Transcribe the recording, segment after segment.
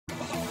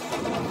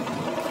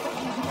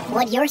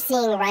What you're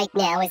seeing right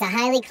now is a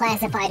highly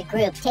classified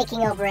group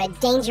taking over a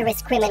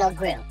dangerous criminal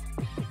group.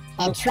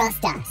 And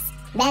trust us,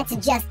 that's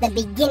just the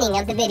beginning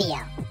of the video.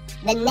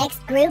 The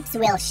next groups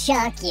will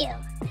shock you.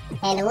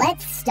 And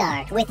let's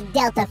start with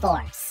Delta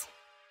Force.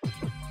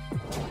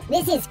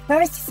 This is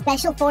 1st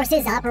Special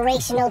Forces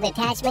Operational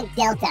Detachment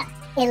Delta,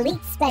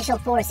 elite special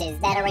forces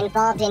that are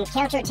involved in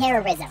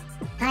counterterrorism,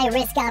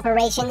 high-risk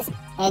operations,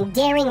 and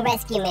daring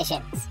rescue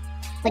missions.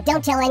 But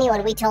don't tell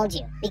anyone we told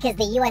you, because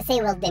the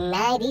USA will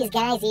deny these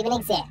guys even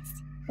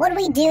exist. What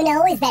we do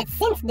know is that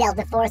since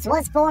Delta Force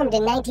was formed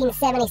in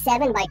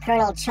 1977 by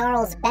Colonel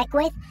Charles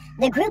Beckwith,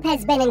 the group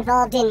has been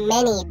involved in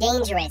many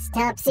dangerous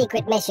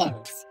top-secret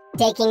missions.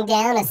 Taking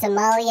down a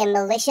Somalian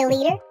militia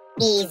leader?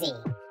 Easy.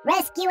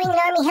 Rescuing an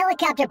army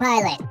helicopter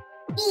pilot?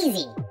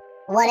 Easy.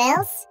 What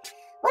else?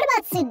 What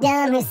about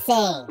Saddam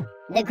Hussein?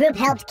 The group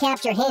helped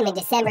capture him in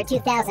December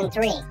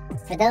 2003.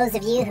 For those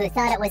of you who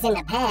thought it was in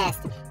the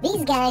past,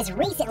 these guys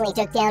recently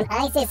took down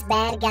ISIS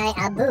bad guy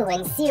Abu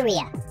in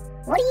Syria.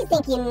 What do you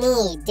think you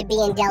need to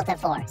be in Delta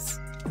Force?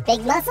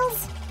 Big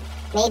muscles?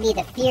 Maybe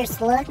the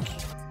fierce look?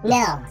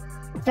 No.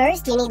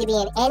 First, you need to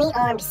be in any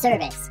armed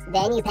service.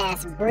 Then you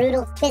pass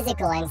brutal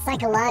physical and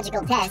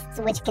psychological tests,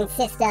 which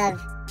consist of...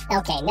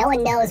 Okay, no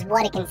one knows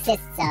what it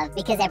consists of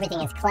because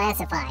everything is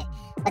classified.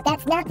 But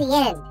that's not the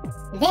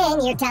end.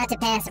 Then you're taught to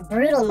pass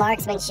brutal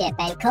marksmanship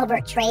and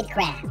covert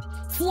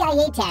tradecraft,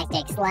 CIA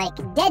tactics like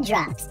dead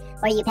drops,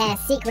 where you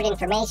pass secret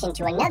information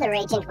to another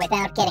agent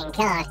without getting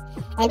caught,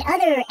 and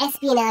other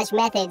espionage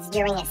methods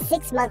during a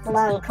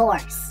 6-month-long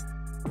course.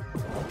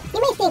 You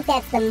may think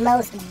that's the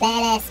most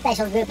badass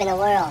special group in the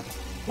world.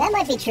 That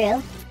might be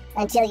true,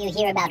 until you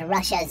hear about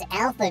Russia's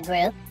Alpha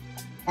Group.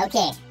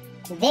 Okay,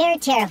 they're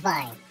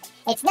terrifying.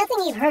 It's nothing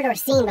you've heard or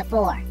seen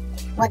before.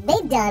 What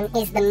they've done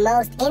is the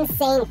most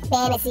insane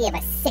fantasy of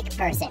a sick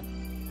person.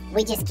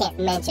 We just can't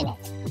mention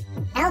it.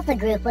 Alpha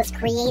Group was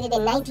created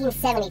in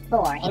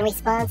 1974 in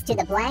response to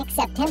the Black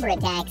September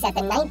attacks at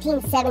the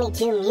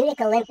 1972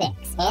 Munich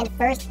Olympics, and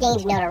first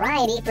gained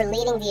notoriety for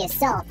leading the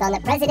assault on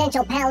the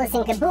presidential palace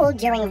in Kabul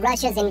during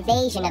Russia's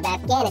invasion of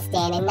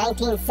Afghanistan in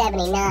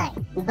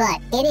 1979.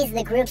 But it is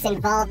the group's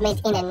involvement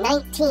in a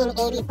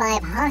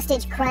 1985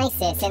 hostage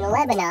crisis in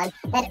Lebanon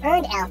that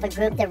earned Alpha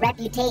Group the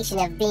reputation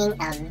of being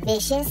a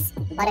vicious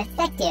but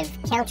effective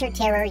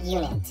counter-terror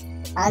unit.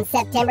 On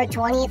September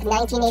 20th,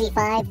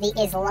 1985,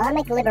 the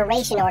Islamic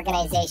Liberation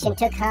Organization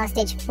took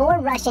hostage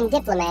 4 Russian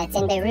diplomats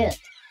in Beirut.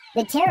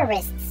 The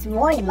terrorists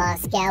warned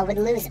Moscow would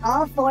lose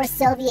all 4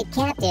 Soviet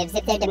captives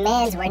if their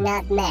demands were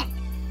not met.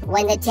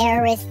 When the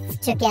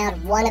terrorists took out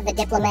one of the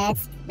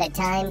diplomats, the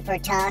time for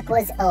talk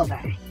was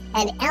over,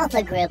 and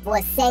Alpha Group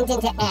was sent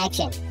into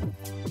action.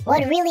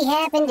 What really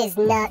happened is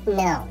not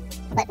known,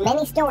 but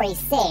many stories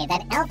say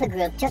that Alpha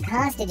Group took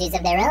hostages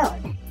of their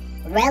own,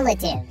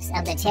 relatives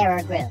of the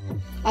terror group.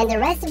 And the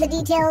rest of the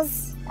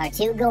details are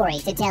too gory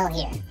to tell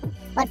here.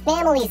 But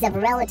families of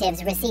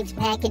relatives received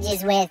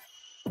packages with...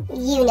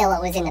 you know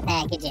what was in the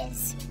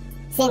packages.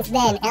 Since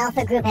then,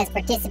 Alpha Group has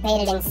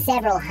participated in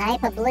several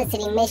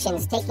high-publicity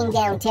missions taking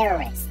down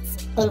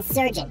terrorists,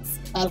 insurgents,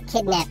 and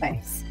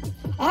kidnappers.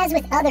 As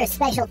with other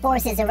special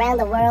forces around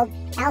the world,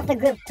 Alpha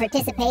Group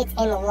participates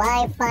in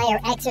live-fire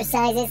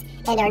exercises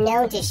and are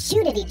known to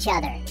shoot at each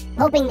other,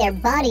 hoping their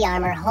body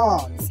armor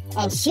holds,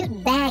 and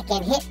shoot back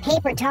and hit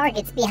paper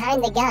targets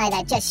behind the guy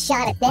that just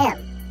shot at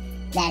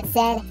them. That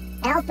said,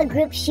 Alpha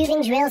Group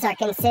shooting drills are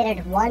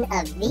considered one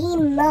of the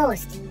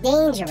most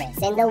dangerous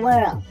in the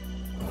world.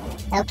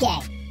 Okay,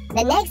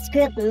 the next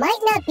group might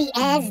not be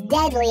as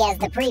deadly as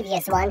the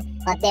previous one,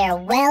 but they're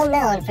well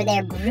known for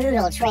their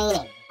brutal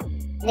training.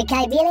 The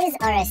Caibiles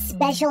are a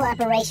special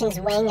operations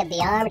wing of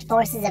the Armed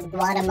Forces of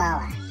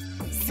Guatemala.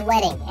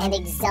 Sweating and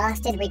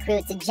exhausted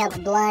recruits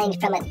jump blind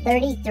from a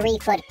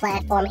 33-foot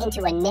platform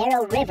into a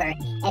narrow river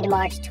and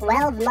march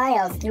 12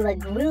 miles through a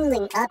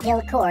grueling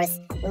uphill course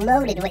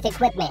loaded with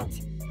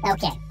equipment.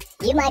 Okay,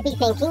 you might be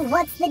thinking,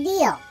 what's the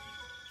deal?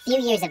 Few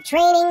years of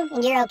training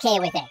and you're okay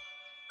with it.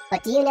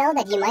 But do you know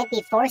that you might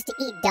be forced to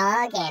eat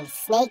dog and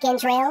snake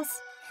entrails?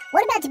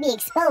 What about to be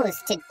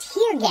exposed to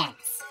tear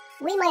gas?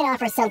 We might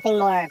offer something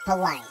more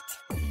polite.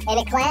 In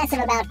a class of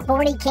about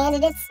 40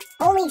 candidates,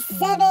 only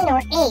 7 or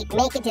 8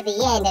 make it to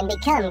the end and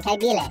become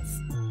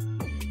Caibiles.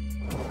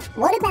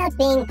 What about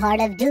being part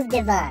of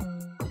Duvdevan?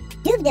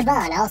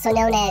 Duvdevan, also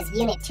known as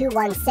Unit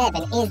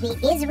 217, is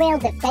the Israel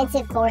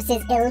Defensive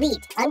Forces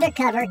elite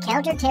undercover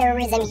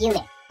counterterrorism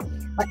unit.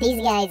 What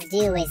these guys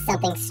do is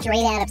something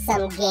straight out of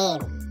some game.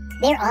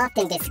 They're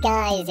often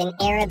disguised in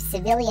Arab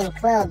civilian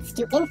clothes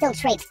to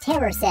infiltrate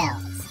terror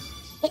cells.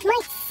 It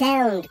might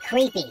sound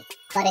creepy,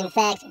 but in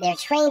fact, they're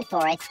trained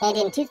for it, and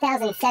in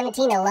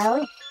 2017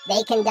 alone,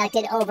 they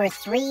conducted over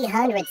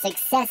 300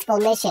 successful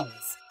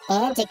missions.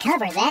 And to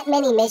cover that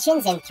many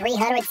missions in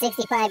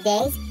 365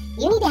 days,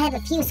 you need to have a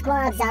few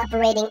squads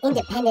operating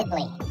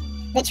independently.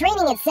 The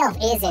training itself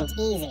isn't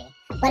easy,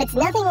 but it's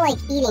nothing like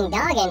eating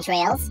dog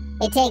entrails.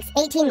 It takes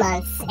 18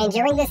 months, and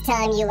during this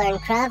time you learn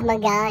Krav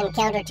Maga and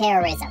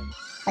counterterrorism.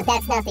 But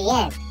that's not the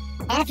end.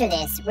 After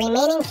this,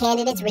 remaining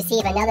candidates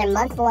receive another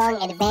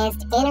month-long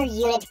advanced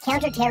inter-unit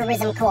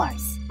counterterrorism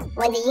course.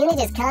 When the unit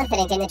is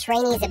confident in the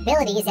trainee's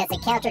abilities as a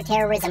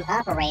counterterrorism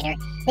operator,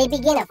 they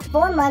begin a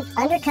 4-month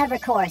undercover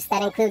course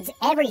that includes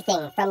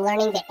everything from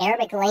learning the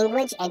Arabic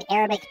language and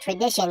Arabic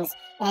traditions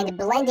and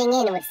blending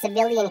in with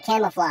civilian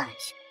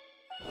camouflage.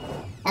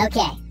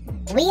 Okay,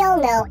 we all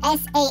know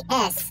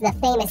SAS, the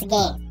famous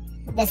game.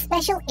 The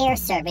Special Air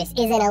Service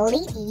is an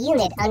elite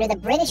unit under the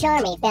British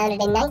Army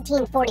founded in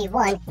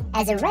 1941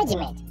 as a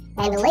regiment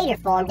and later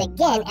formed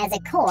again as a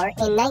corps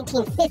in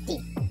 1950.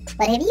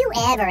 But have you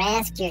ever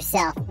asked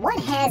yourself, what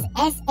has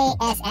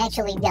SAS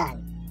actually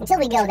done? Until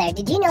we go there,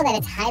 did you know that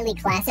it's highly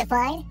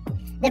classified?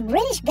 The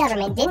British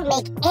government didn't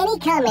make any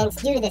comments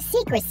due to the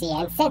secrecy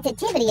and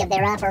sensitivity of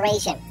their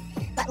operation.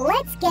 But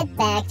let's get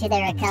back to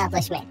their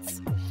accomplishments.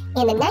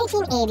 In the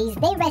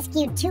 1980s, they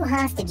rescued 2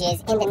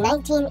 hostages in the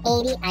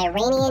 1980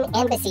 Iranian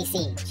embassy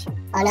siege.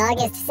 On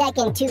August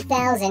 2,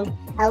 2000,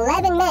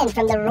 11 men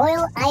from the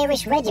Royal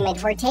Irish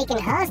Regiment were taken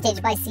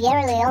hostage by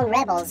Sierra Leone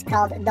rebels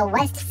called the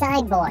West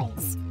Side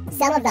Boys.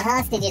 Some of the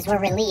hostages were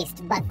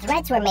released, but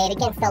threats were made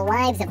against the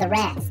lives of the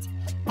rest.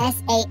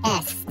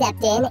 SAS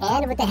stepped in,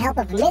 and with the help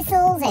of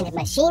missiles and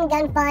machine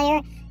gun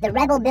fire, the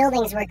rebel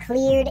buildings were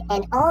cleared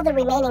and all the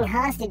remaining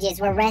hostages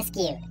were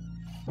rescued.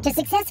 To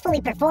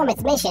successfully perform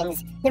its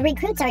missions, the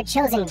recruits are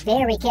chosen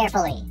very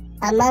carefully.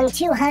 Among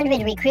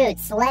 200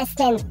 recruits, less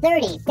than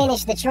 30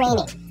 finish the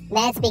training.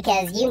 That's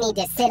because you need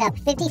to sit up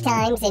 50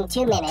 times in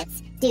 2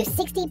 minutes, do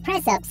 60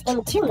 press-ups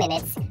in 2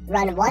 minutes,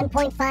 run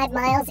 1.5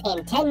 miles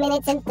in 10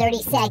 minutes and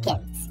 30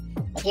 seconds.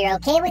 If you're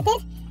okay with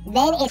it,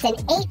 then it's an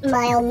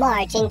 8-mile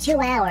march in 2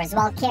 hours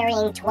while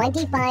carrying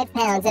 25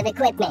 pounds of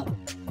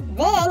equipment.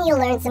 Then you'll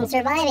learn some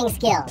surviving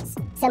skills,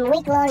 some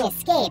week-long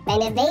escape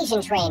and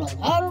evasion training,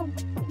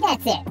 and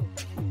that's it.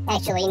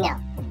 Actually, no.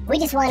 We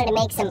just wanted to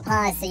make some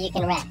pause so you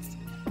can rest.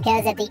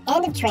 Because at the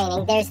end of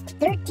training, there's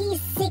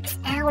 36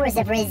 hours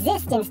of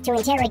resistance to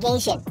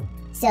interrogation.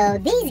 So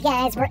these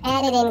guys were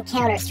added in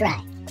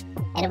Counter-Strike.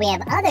 And we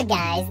have other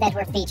guys that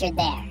were featured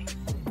there.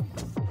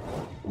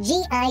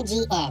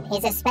 GIGN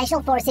is a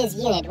special forces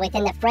unit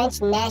within the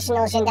French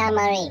National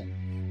Gendarmerie,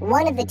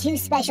 one of the 2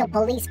 special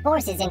police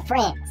forces in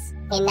France.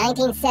 In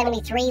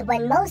 1973,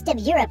 when most of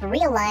Europe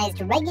realized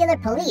regular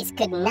police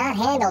could not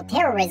handle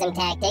terrorism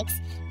tactics,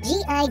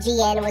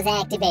 GIGN was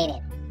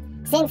activated.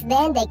 Since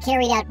then, they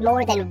carried out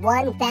more than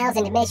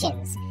 1,000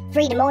 missions,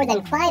 freed more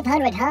than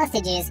 500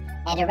 hostages,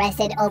 and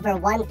arrested over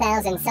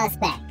 1,000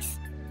 suspects.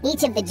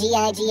 Each of the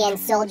GIGN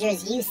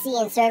soldiers you see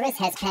in service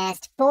has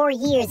passed 4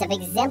 years of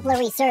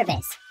exemplary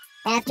service,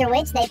 after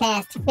which they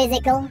passed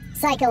physical,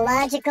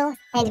 psychological,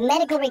 and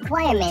medical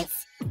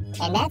requirements.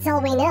 And that's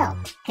all we know,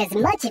 because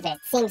much of it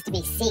seems to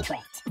be secret.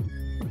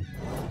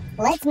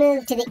 Let's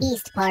move to the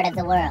east part of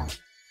the world.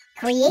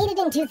 Created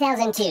in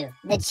 2002,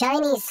 the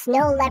Chinese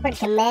Snow Leopard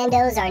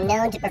Commandos are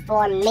known to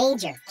perform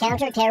major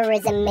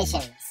counter-terrorism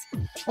missions.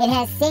 It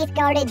has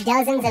safeguarded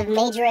dozens of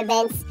major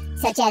events,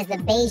 such as the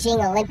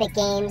Beijing Olympic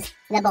Games,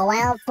 the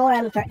Boao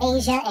Forum for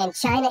Asia, and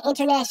China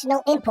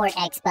International Import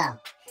Expo.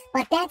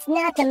 But that's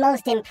not the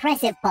most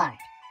impressive part.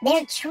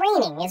 Their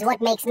training is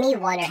what makes me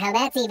wonder how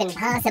that's even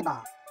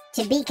possible.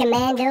 To be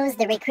commandos,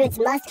 the recruits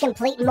must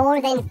complete more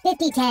than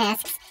 50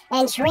 tasks,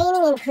 and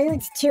training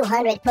includes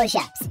 200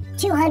 push-ups,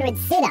 200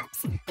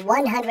 sit-ups,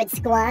 100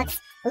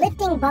 squats,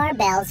 lifting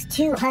barbells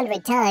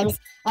 200 times,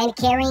 and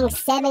carrying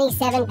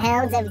 77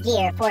 pounds of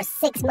gear for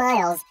 6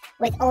 miles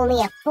with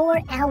only a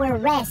 4-hour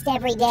rest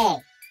every day.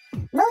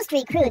 Most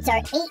recruits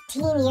are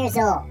 18 years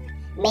old,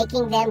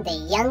 making them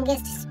the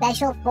youngest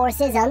special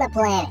forces on the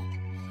planet.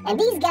 And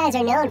these guys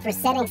are known for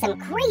setting some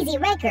crazy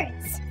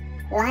records.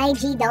 Lai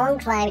Jidong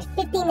climbed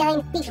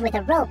 59 feet with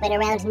a rope in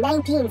around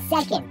 19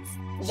 seconds.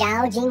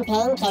 Zhao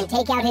Jinping can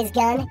take out his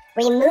gun,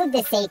 remove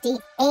the safety,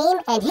 aim,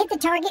 and hit the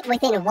target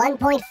within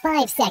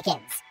 1.5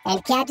 seconds.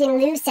 And Captain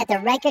Liu set the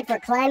record for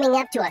climbing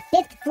up to a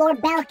 5th-floor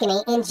balcony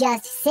in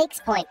just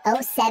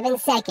 6.07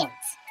 seconds.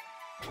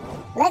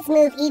 Let's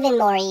move even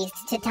more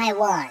east to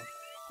Taiwan.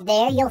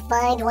 There you'll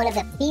find one of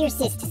the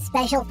fiercest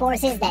special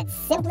forces that's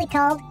simply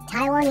called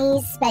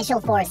Taiwanese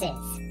Special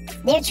Forces.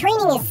 Their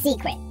training is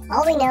secret.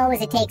 All we know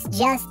is it takes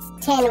just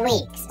 10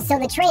 weeks, so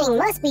the training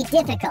must be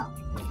difficult.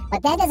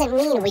 But that doesn't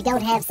mean we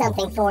don't have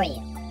something for you.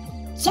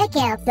 Check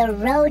out the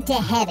Road to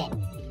Heaven,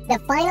 the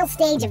final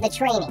stage of the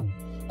training.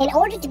 In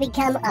order to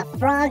become a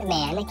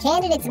frogman,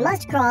 candidates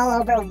must crawl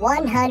over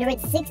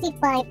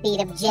 165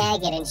 feet of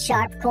jagged and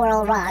sharp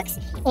coral rocks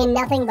in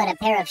nothing but a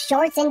pair of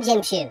shorts and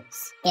gym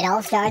shoes. It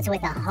all starts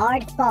with a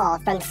hard fall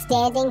from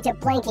standing to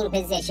planking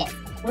position,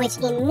 which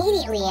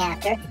immediately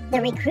after, the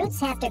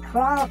recruits have to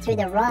crawl through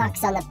the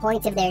rocks on the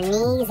points of their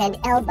knees and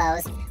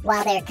elbows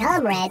while their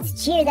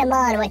comrades cheer them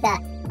on with a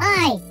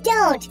 "I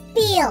don't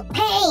feel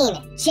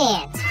pain"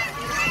 chant.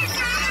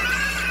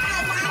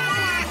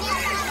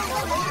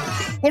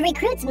 The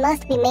recruits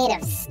must be made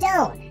of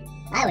stone.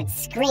 I would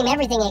scream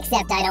everything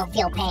except "I don't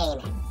feel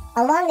pain."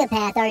 Along the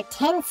path are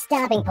 10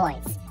 stopping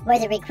points, where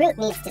the recruit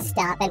needs to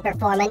stop and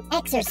perform an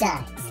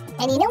exercise.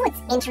 And you know what's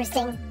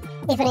interesting?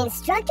 If an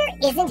instructor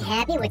isn't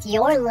happy with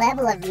your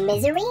level of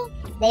misery,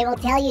 they will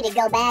tell you to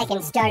go back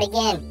and start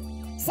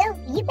again. So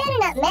you better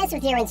not mess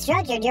with your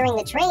instructor during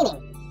the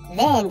training.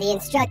 Then the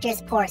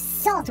instructors pour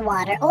salt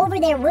water over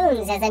their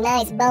wounds as a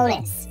nice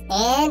bonus.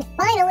 And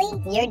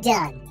finally, you're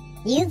done.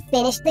 You've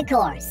finished the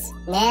course.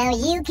 Now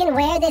you can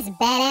wear this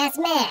badass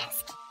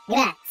mask.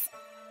 Grazie.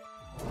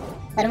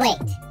 But wait,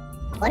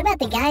 what about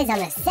the guys on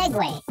the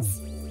Segways?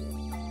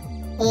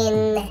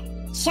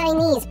 In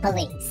Chinese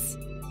police,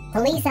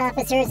 police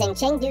officers in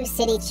Chengdu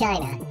City,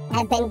 China,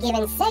 have been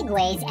given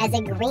Segways as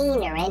a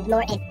greener and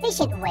more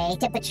efficient way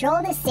to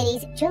patrol the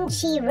city's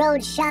Chunqi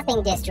Road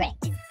shopping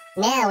district.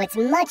 Now it's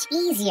much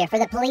easier for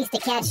the police to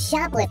catch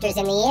shoplifters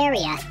in the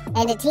area,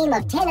 and a team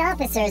of 10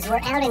 officers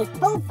were out in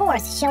full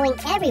force showing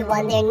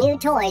everyone their new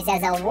toys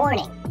as a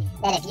warning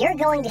that if you're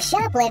going to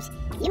shoplift,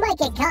 you might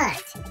get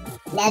caught.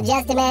 Now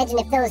just imagine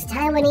if those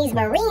Taiwanese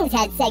Marines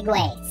had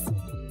Segways.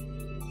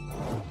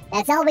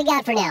 That's all we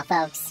got for now,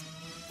 folks.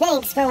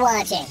 Thanks for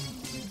watching.